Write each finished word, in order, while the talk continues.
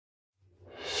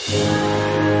Hello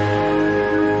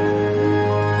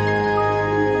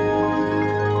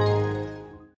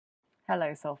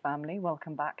Soul Family,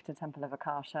 welcome back to Temple of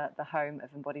Akasha, the home of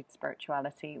embodied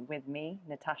spirituality with me,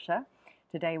 Natasha.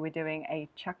 Today we're doing a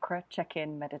chakra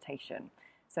check-in meditation.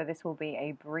 So this will be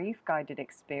a brief guided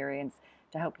experience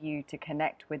to help you to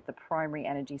connect with the primary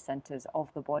energy centers of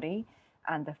the body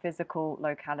and the physical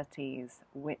localities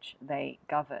which they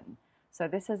govern. So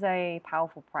this is a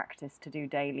powerful practice to do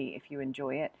daily if you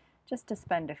enjoy it, just to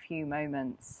spend a few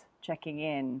moments checking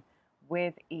in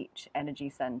with each energy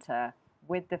center,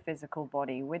 with the physical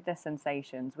body, with the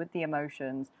sensations, with the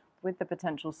emotions, with the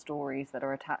potential stories that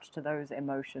are attached to those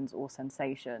emotions or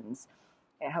sensations.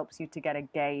 It helps you to get a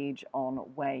gauge on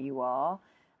where you are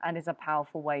and is a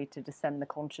powerful way to descend the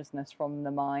consciousness from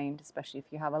the mind, especially if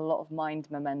you have a lot of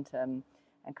mind momentum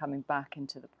and coming back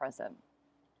into the present.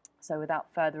 So without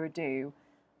further ado,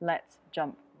 let's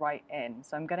jump right in.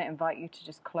 So I'm going to invite you to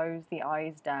just close the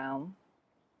eyes down.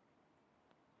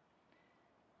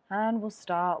 And we'll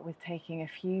start with taking a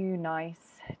few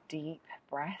nice deep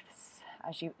breaths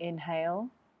as you inhale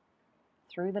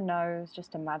through the nose,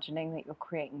 just imagining that you're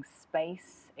creating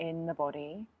space in the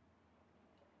body.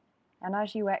 And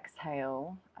as you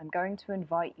exhale, I'm going to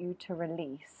invite you to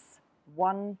release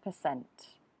 1%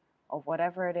 of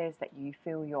whatever it is that you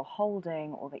feel you're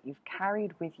holding or that you've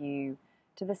carried with you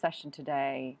to the session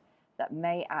today that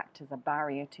may act as a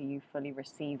barrier to you fully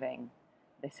receiving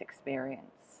this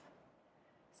experience.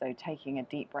 So taking a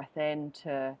deep breath in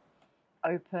to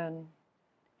open,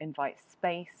 invite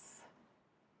space,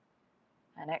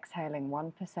 and exhaling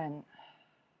 1%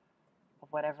 of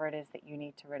whatever it is that you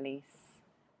need to release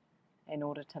in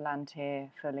order to land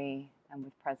here fully and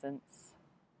with presence.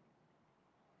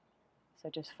 So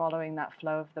just following that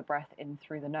flow of the breath in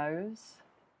through the nose,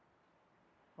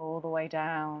 all the way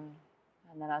down,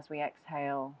 and then as we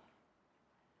exhale,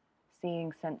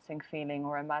 seeing, sensing, feeling,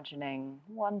 or imagining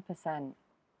 1%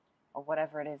 or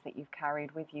whatever it is that you've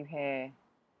carried with you here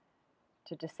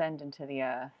to descend into the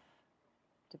earth,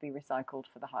 to be recycled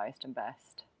for the highest and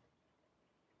best.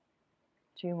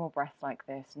 2 more breaths like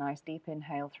this. Nice deep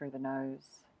inhale through the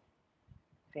nose,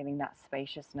 feeling that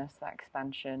spaciousness, that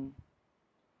expansion.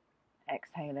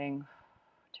 Exhaling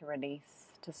to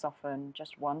release, to soften,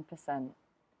 just 1%.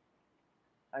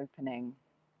 Opening,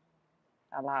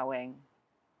 allowing.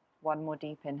 1 more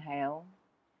deep inhale.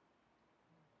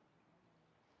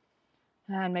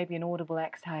 And maybe an audible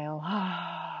exhale.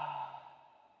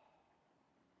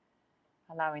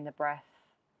 Allowing the breath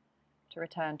to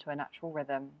return to a natural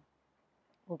rhythm.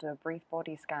 We'll do a brief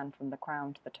body scan from the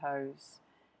crown to the toes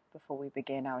before we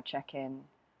begin our check-in.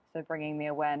 So bringing the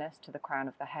awareness to the crown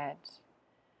of the head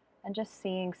and just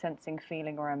seeing, sensing,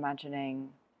 feeling, or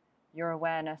imagining your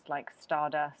awareness like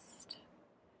stardust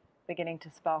beginning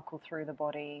to sparkle through the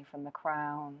body from the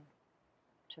crown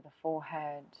to the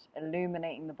forehead,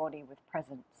 illuminating the body with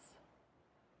presence,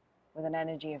 with an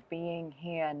energy of being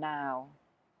here now,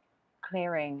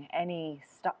 clearing any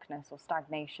stuckness or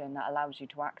stagnation that allows you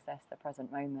to access the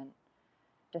present moment,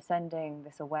 descending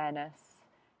this awareness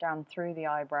down through the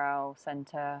eyebrow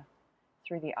center,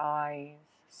 through the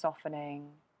eyes,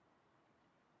 softening,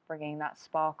 bringing that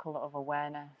sparkle of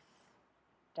awareness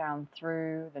down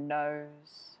through the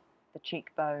nose, the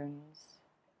cheekbones,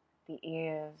 the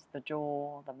ears, the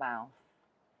jaw, the mouth,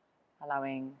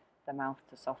 allowing the mouth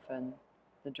to soften,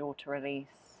 the jaw to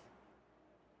release,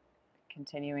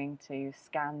 continuing to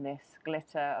scan this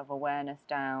glitter of awareness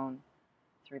down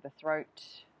through the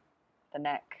throat, the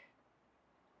neck,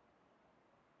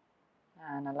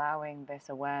 and allowing this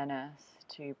awareness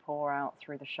to pour out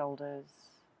through the shoulders,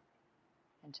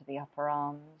 into the upper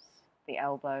arms, the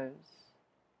elbows,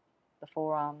 the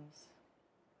forearms,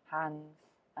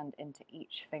 hands, and into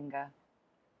each finger.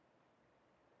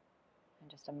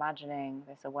 And just imagining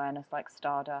this awareness like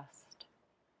stardust,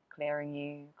 clearing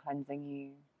you, cleansing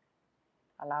you,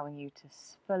 allowing you to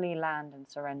fully land and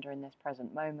surrender in this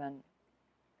present moment.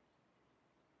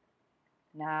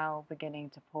 Now beginning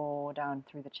to pour down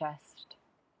through the chest,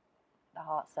 the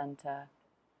heart center,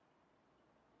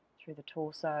 through the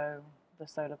torso, the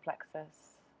solar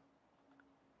plexus,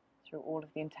 through all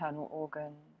of the internal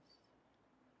organs,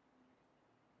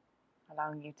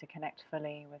 allowing you to connect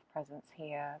fully with presence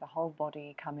here, the whole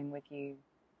body coming with you,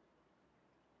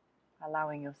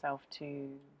 allowing yourself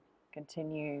to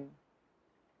continue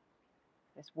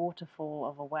this waterfall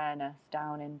of awareness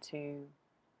down into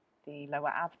the lower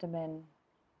abdomen,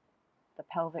 the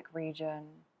pelvic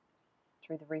region,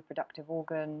 through the reproductive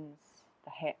organs,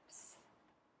 the hips,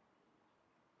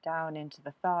 down into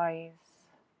the thighs,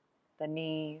 the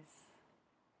knees,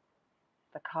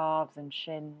 the calves and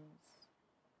shins,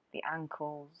 the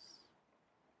ankles,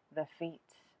 the feet,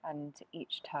 and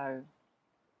each toe.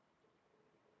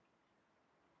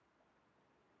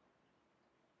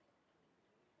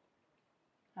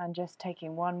 And just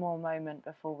taking one more moment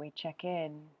before we check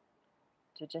in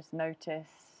to just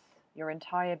notice your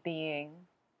entire being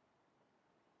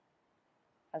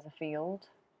as a field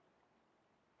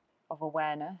of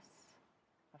awareness,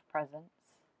 of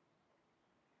presence,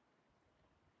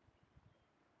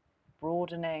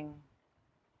 broadening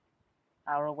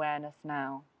our awareness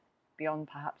now beyond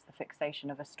perhaps the fixation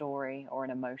of a story or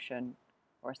an emotion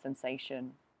or a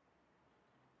sensation.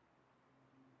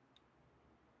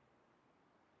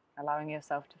 Allowing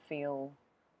yourself to feel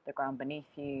the ground beneath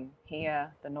you,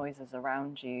 hear the noises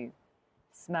around you,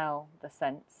 smell the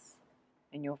scents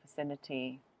in your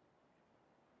vicinity,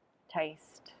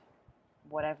 taste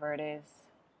whatever it is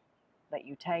that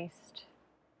you taste,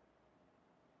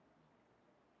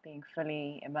 being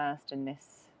fully immersed in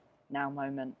this now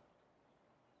moment.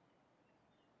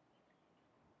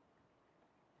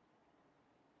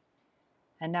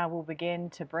 And now we'll begin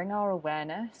to bring our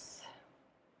awareness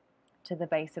to the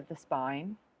base of the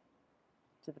spine,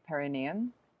 to the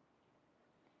perineum.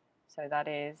 So that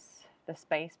is the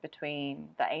space between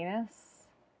the anus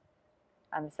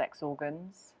and the sex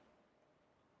organs.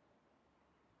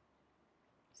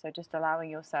 So just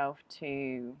allowing yourself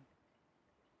to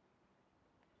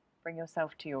bring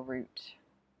yourself to your root.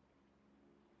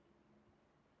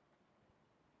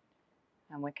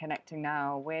 And we're connecting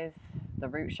now with the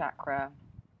root chakra,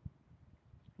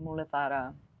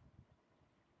 Muladhara.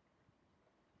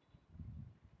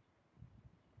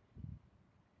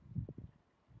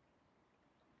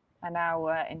 And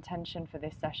our intention for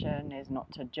this session is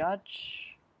not to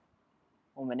judge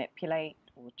or manipulate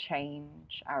or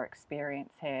change our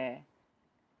experience here.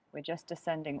 We're just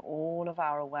descending all of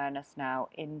our awareness now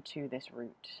into this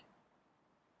root.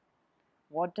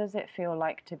 What does it feel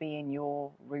like to be in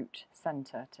your root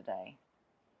center today?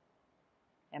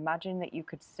 Imagine that you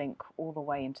could sink all the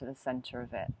way into the center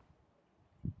of it.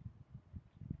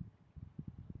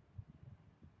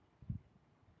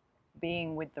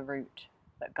 Being with the root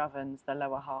that governs the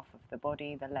lower half of the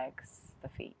body, the legs, the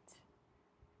feet.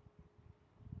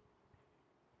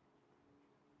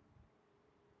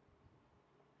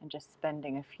 And just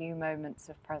spending a few moments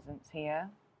of presence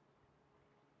here.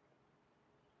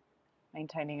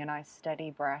 Maintaining a nice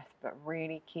steady breath, but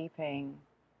really keeping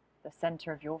the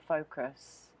center of your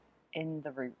focus in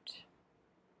the root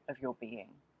of your being.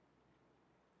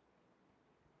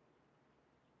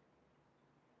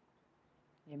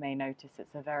 You may notice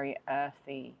it's a very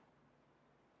earthy,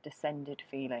 descended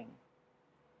feeling.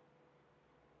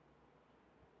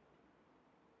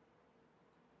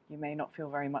 You may not feel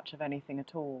very much of anything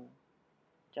at all.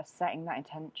 Just setting that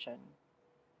intention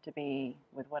to be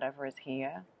with whatever is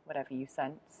here, whatever you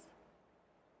sense.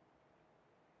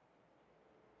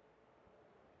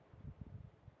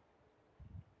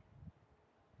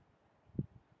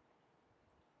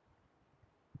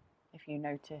 If you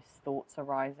notice thoughts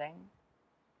arising,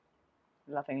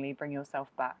 lovingly bring yourself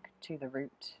back to the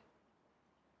root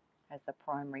as the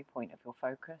primary point of your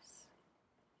focus.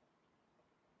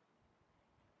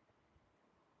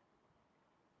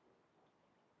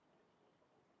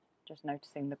 Just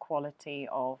noticing the quality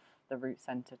of the root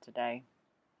center today.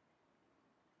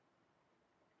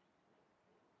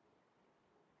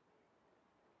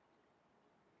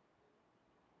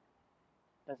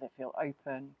 Does it feel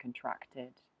open,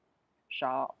 contracted,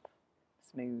 sharp,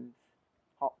 smooth,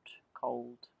 hot,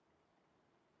 cold?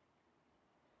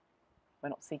 We're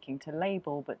not seeking to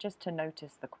label, but just to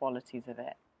notice the qualities of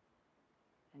it.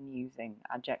 And using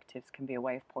adjectives can be a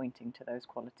way of pointing to those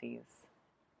qualities.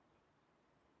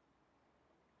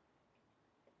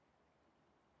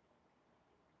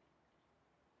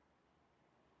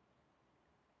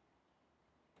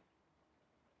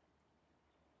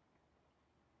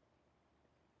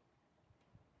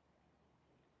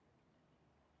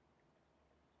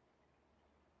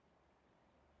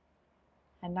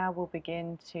 And now we'll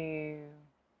begin to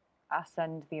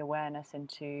ascend the awareness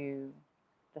into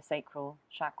the sacral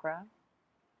chakra,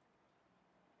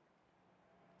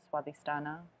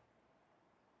 Swadhisthana.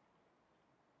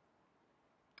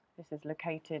 This is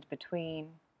located between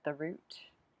the root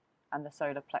and the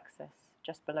solar plexus,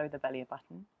 just below the belly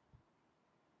button.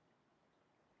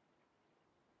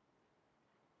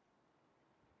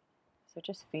 So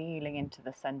just feeling into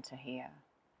the center here,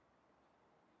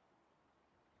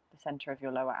 the center of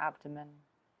your lower abdomen,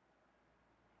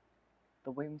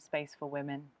 the womb space for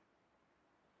women.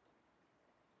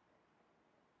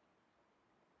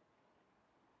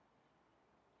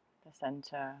 The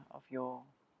center of your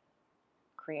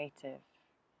creative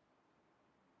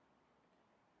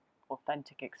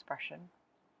authentic expression,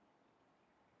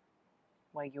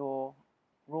 where your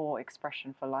raw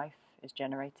expression for life is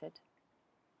generated.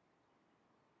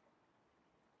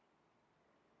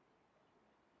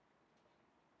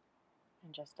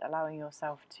 And just allowing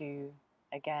yourself to,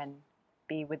 again,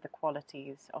 be with the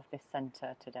qualities of this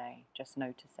center today, just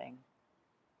noticing.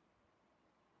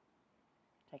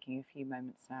 Taking a few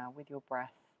moments now with your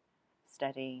breath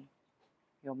steady,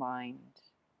 your mind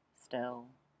still,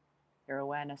 your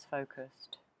awareness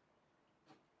focused,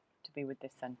 to be with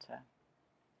this center.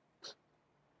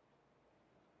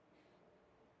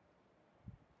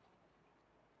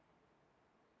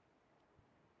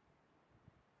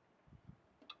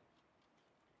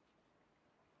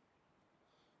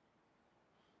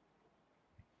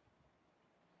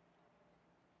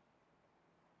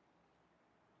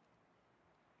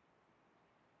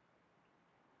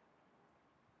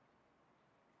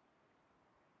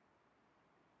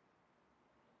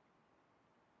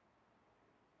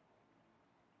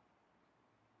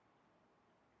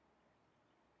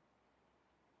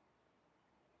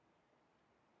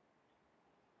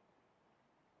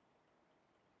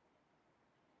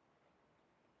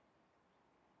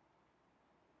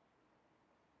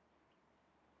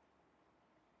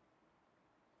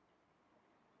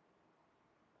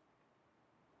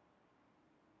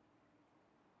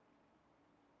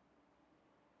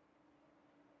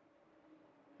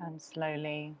 And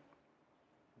slowly,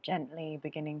 gently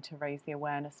beginning to raise the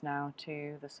awareness now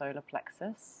to the solar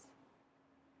plexus.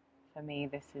 For me,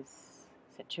 this is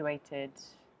situated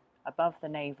above the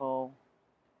navel,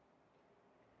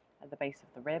 at the base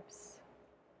of the ribs,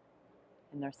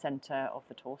 in the center of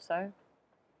the torso.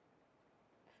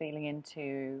 Feeling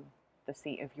into the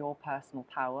seat of your personal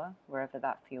power, wherever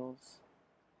that feels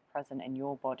present in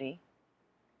your body.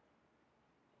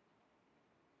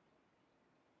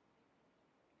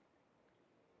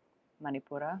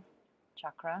 Manipura,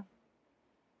 chakra,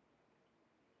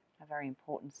 a very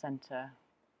important center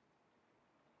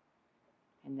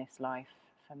in this life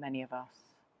for many of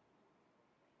us.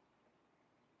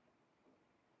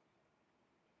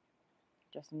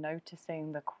 Just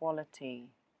noticing the quality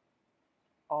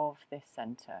of this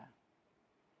center.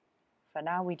 For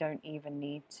now, we don't even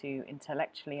need to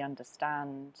intellectually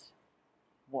understand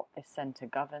what this center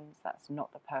governs. That's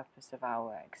not the purpose of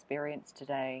our experience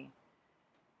today.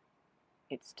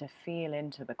 It's to feel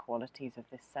into the qualities of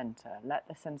this center. Let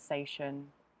the sensation,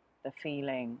 the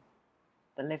feeling,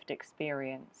 the lived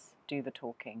experience do the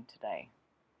talking today.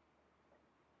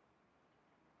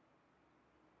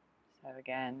 So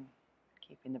again,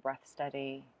 keeping the breath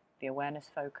steady, the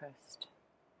awareness focused,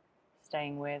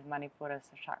 staying with Manipura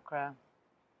chakra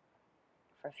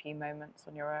for a few moments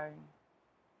on your own.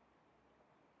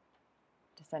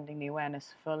 Descending the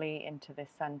awareness fully into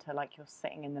this center like you're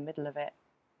sitting in the middle of it,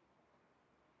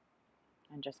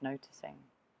 and just noticing.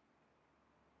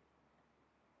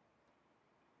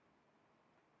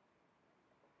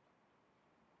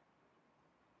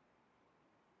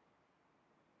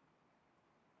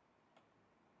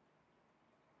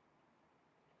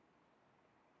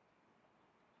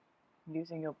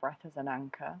 Using your breath as an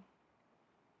anchor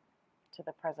to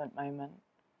the present moment,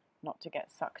 not to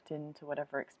get sucked into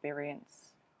whatever experience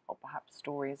or perhaps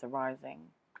story is arising.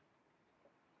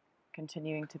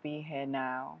 Continuing to be here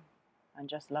now and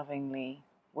just lovingly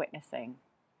witnessing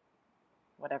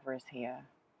whatever is here.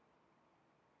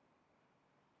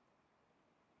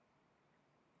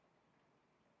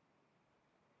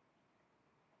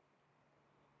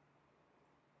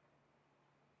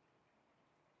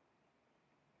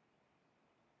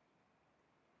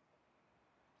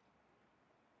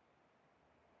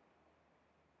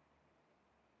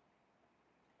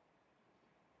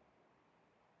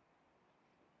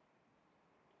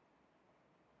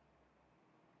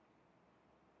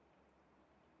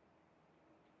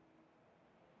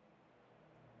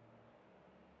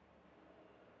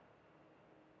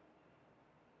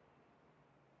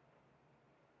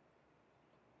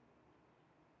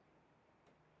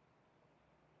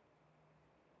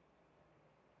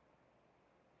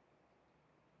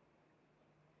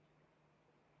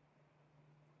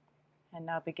 And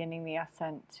now beginning the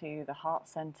ascent to the heart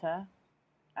center,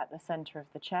 at the center of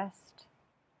the chest,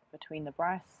 between the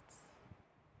breasts,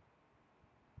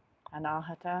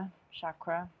 Anahata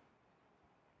chakra,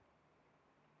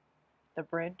 the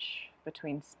bridge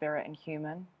between spirit and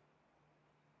human.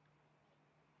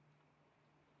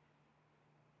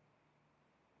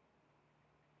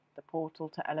 The portal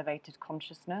to elevated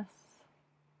consciousness.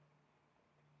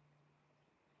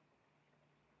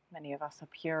 Many of us are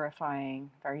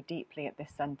purifying very deeply at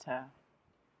this center.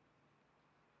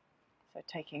 So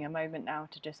taking a moment now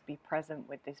to just be present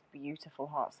with this beautiful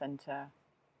heart center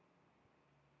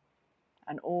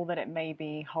and all that it may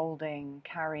be holding,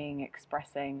 carrying,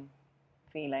 expressing,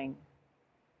 feeling.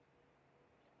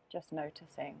 Just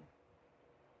noticing,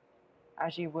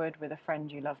 as you would with a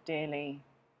friend you love dearly,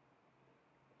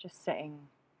 just sitting,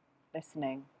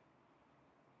 listening,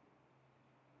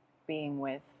 being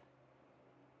with.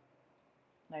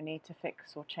 No need to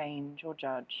fix or change or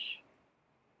judge.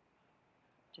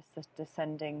 Just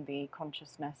descending the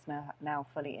consciousness now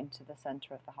fully into the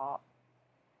center of the heart,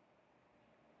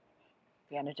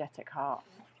 the energetic heart.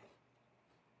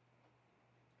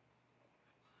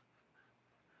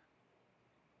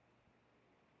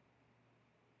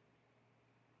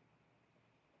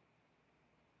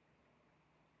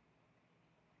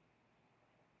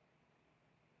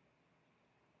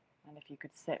 And if you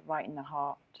could sit right in the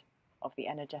heart of the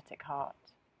energetic heart,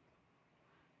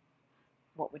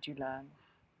 what would you learn?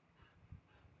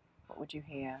 What would you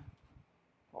hear?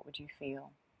 What would you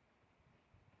feel?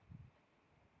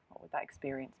 What would that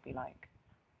experience be like?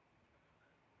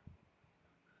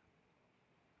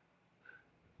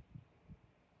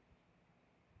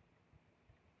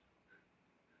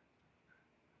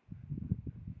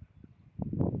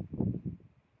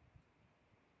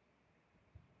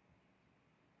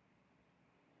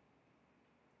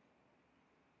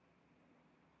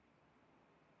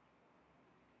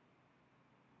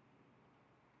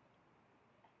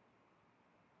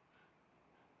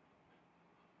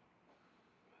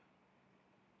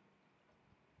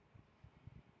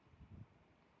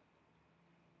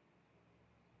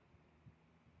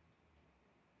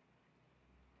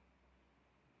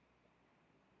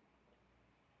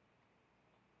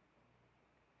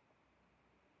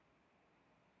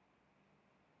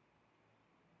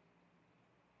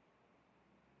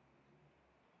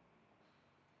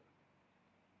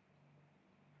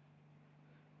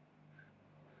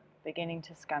 Beginning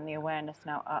to scan the awareness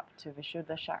now up to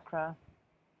Vishuddha chakra,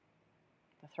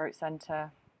 the throat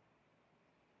center.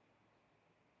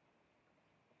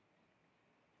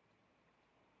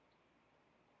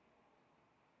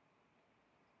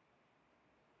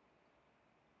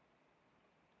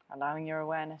 Allowing your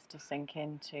awareness to sink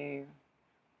into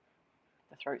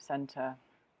the throat center,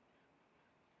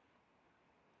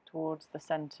 towards the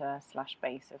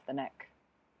center/base of the neck.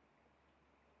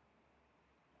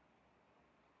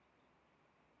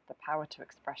 The power to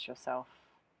express yourself,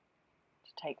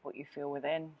 to take what you feel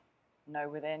within, know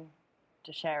within,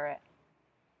 to share it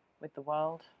with the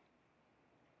world.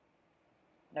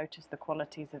 Notice the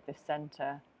qualities of this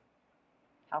center,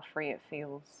 how free it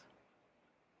feels.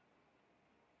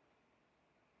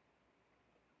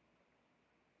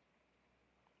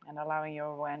 And allowing your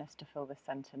awareness to fill this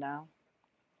center now.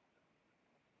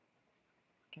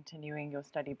 Continuing your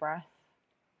steady breath.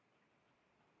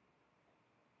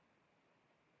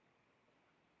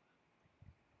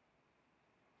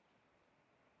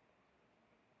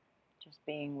 Just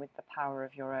being with the power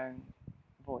of your own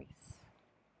voice.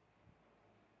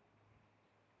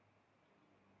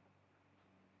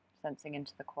 Sensing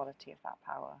into the quality of that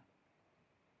power.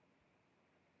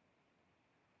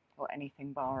 Or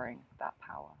anything barring that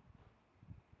power.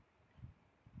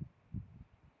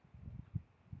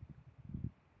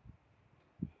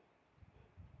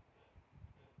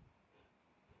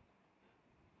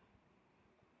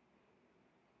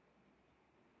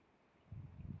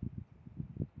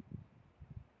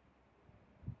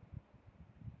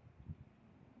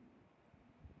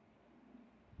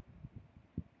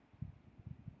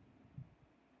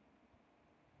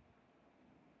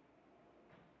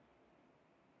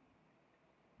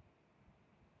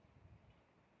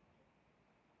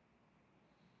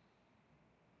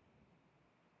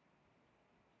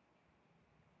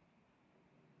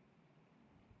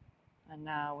 And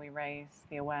now we raise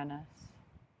the awareness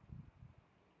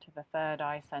to the third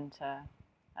eye center,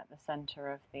 at the center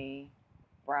of the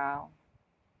brow,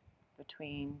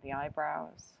 between the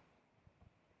eyebrows,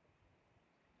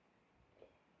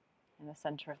 in the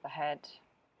center of the head,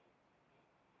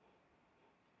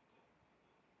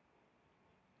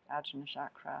 Ajna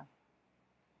chakra.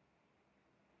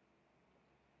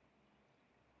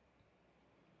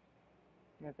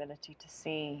 Your ability to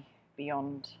see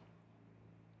beyond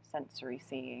sensory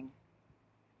seeing,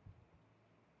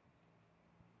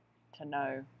 to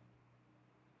know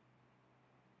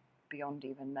beyond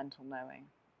even mental knowing.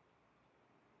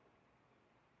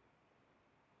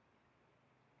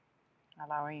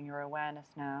 Allowing your awareness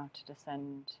now to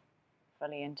descend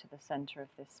fully into the center of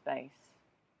this space.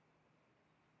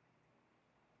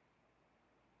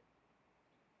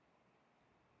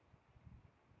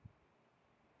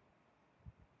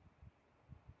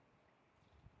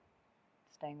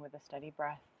 staying with a steady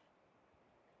breath,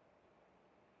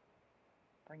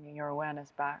 bringing your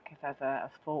awareness back if ever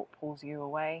a thought pulls you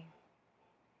away.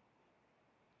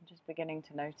 And just beginning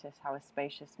to notice how a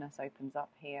spaciousness opens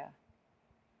up here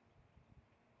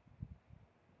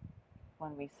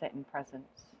when we sit in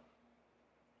presence.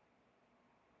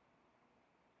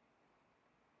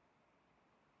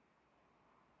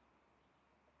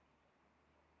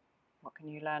 What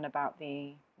can you learn about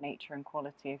the nature and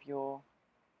quality of your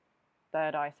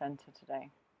third eye center today?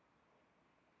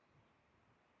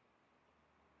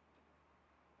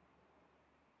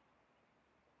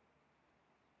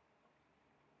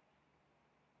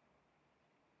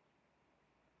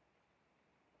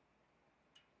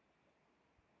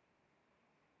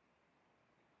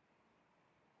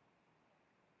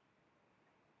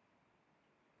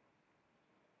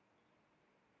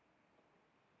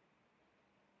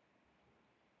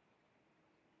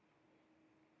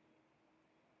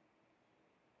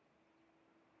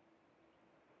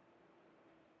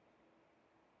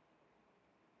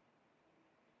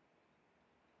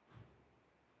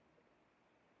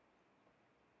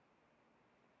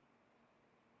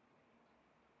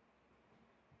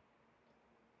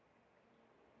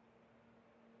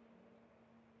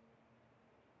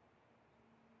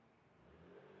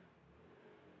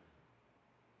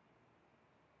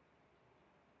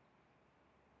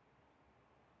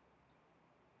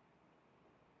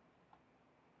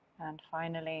 And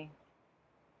finally,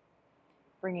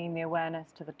 bringing the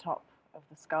awareness to the top of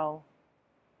the skull,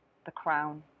 the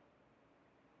crown,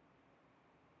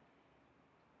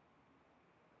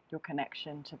 your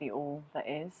connection to the all that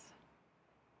is,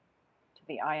 to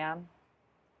the I am,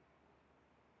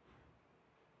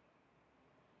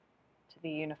 to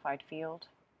the unified field,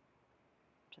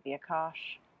 to the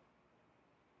Akash.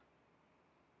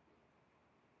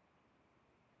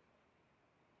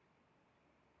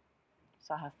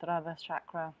 Sahasrara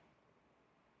chakra,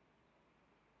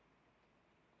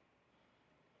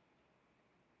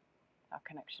 our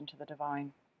connection to the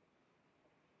divine,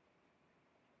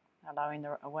 allowing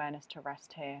the awareness to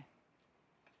rest here.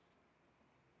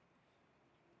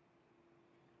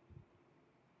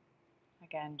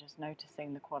 Again, just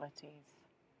noticing the qualities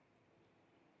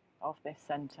of this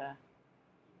center,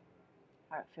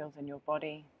 how it feels in your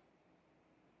body,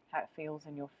 how it feels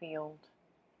in your field.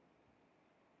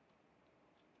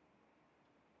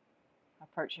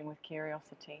 Approaching with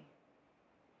curiosity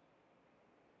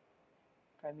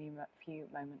for a few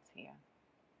moments here.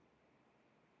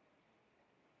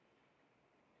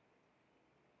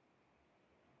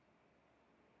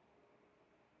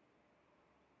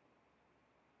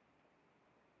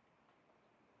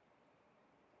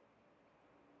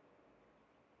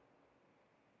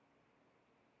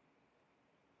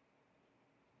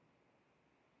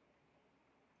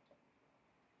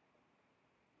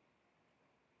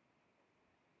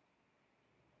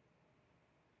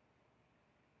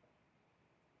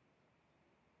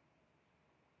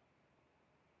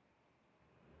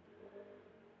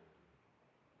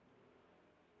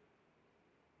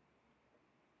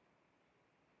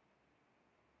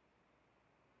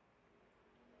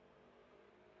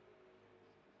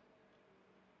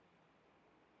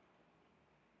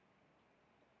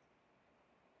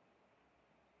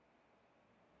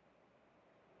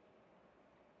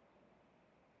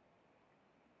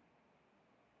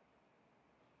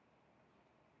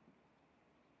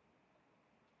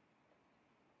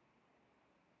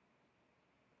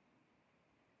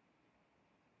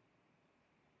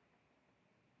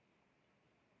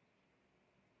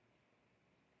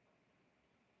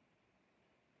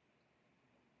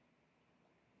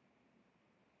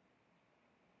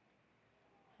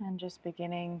 And just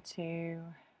beginning to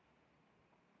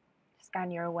scan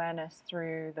your awareness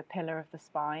through the pillar of the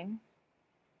spine,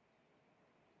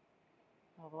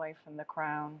 all the way from the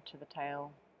crown to the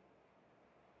tail,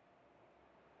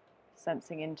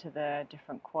 sensing into the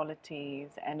different qualities,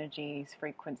 energies,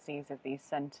 frequencies of these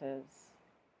centers,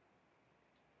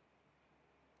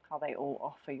 how they all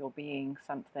offer your being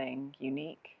something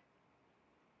unique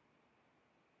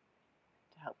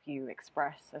to help you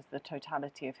express as the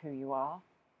totality of who you are.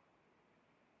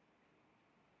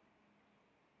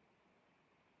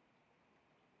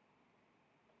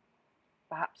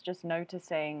 Perhaps just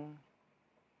noticing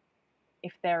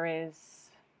if there is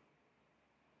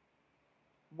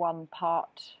one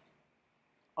part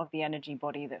of the energy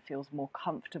body that feels more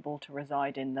comfortable to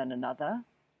reside in than another.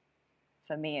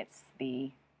 For me, it's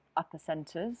the upper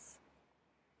centers.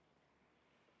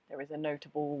 There is a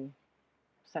notable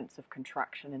sense of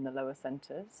contraction in the lower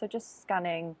centers. So just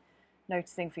scanning,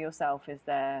 noticing for yourself, is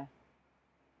there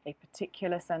a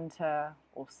particular center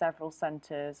or several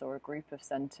centers or a group of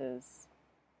centers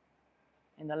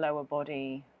in the lower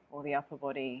body or the upper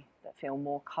body that feel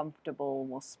more comfortable,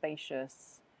 more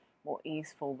spacious, more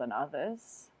easeful than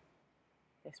others.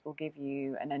 This will give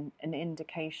you an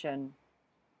indication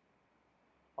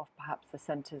of perhaps the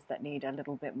centers that need a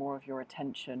little bit more of your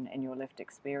attention in your lived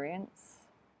experience.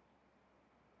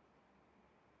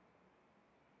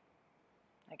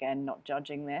 Again, not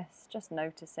judging this, just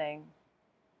noticing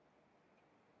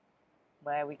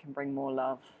where we can bring more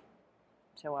love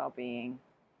to our being.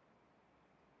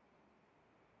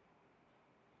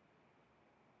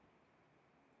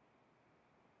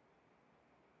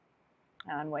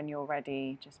 And when you're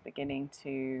ready, just beginning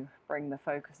to bring the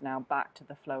focus now back to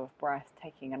the flow of breath,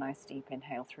 taking a nice deep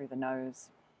inhale through the nose.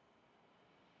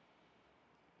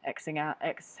 Exhaling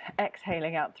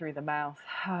out through the mouth.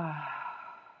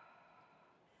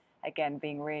 Again,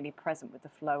 being really present with the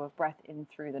flow of breath in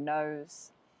through the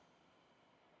nose.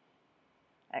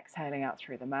 Exhaling out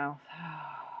through the mouth.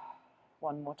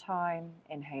 One more time,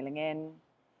 inhaling in.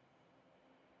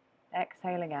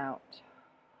 Exhaling out.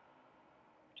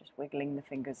 Just wiggling the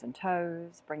fingers and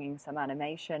toes, bringing some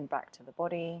animation back to the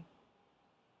body.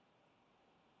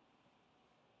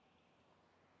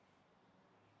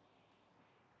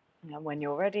 And when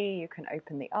you're ready, you can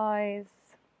open the eyes.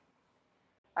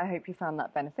 I hope you found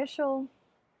that beneficial.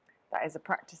 That is a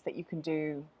practice that you can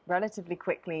do relatively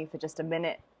quickly for just a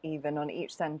minute, even on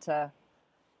each center,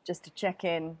 just to check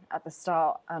in at the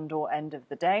start and or end of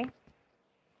the day.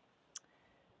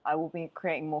 I will be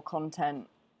creating more content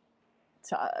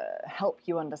to help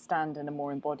you understand in a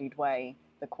more embodied way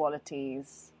the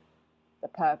qualities, the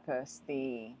purpose,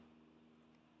 the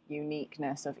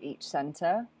uniqueness of each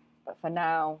center. But for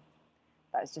now,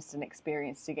 that's just an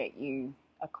experience to get you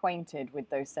acquainted with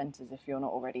those centers if you're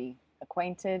not already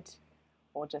acquainted,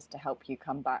 or just to help you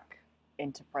come back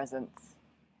into presence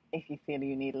if you feel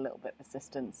you need a little bit of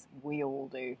assistance. We all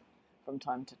do from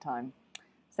time to time.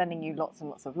 Sending you lots and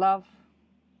lots of love,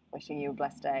 wishing you a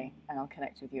blessed day, and I'll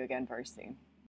connect with you again very soon.